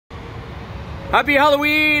Happy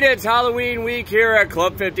Halloween! It's Halloween week here at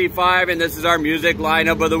Club 55, and this is our music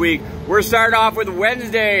lineup of the week. We're starting off with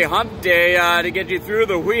Wednesday, Hump Day, to get you through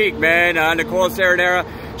the week, man. Nicole Serenera,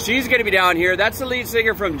 she's going to be down here. That's the lead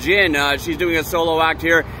singer from Gin. She's doing a solo act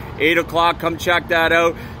here, 8 o'clock. Come check that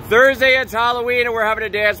out. Thursday, it's Halloween, and we're having a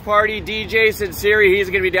dance party. DJ Sinceri, he's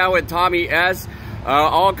going to be down with Tommy S.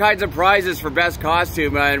 All kinds of prizes for best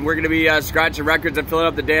costume, and we're going to be scratching records and filling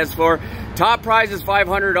up the dance floor. Top prize is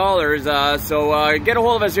 $500, so get a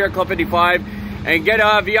hold of us here at Club 55 and get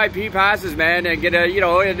VIP passes, man, and get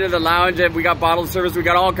into the lounge. And we got bottle service, we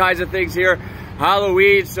got all kinds of things here.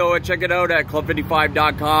 Halloween, so check it out at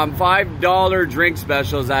club55.com. $5 drink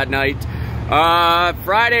specials at night.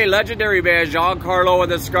 Friday, legendary band Giancarlo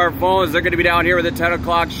and the Scarfones. They're going to be down here with the 10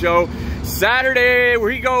 o'clock show. Saturday,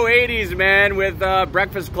 we go 80s, man, with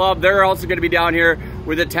Breakfast Club. They're also going to be down here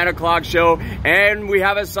with the 10 o'clock show. And we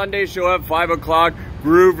have a Sunday show at 5 o'clock.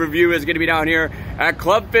 Groove Review is going to be down here at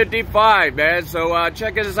Club 55, man. So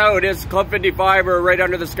check us out. It's Club 55. We're right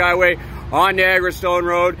under the Skyway on Niagara Stone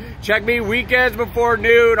Road. Check me weekends before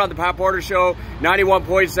noon on the Pat Porter Show,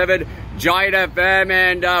 91.7 Giant FM,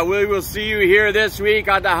 and we will see you here this week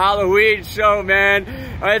on the Halloween show, man.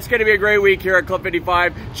 It's going to be a great week here at Club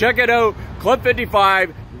 55. Check it out,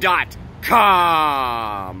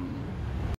 club55.com.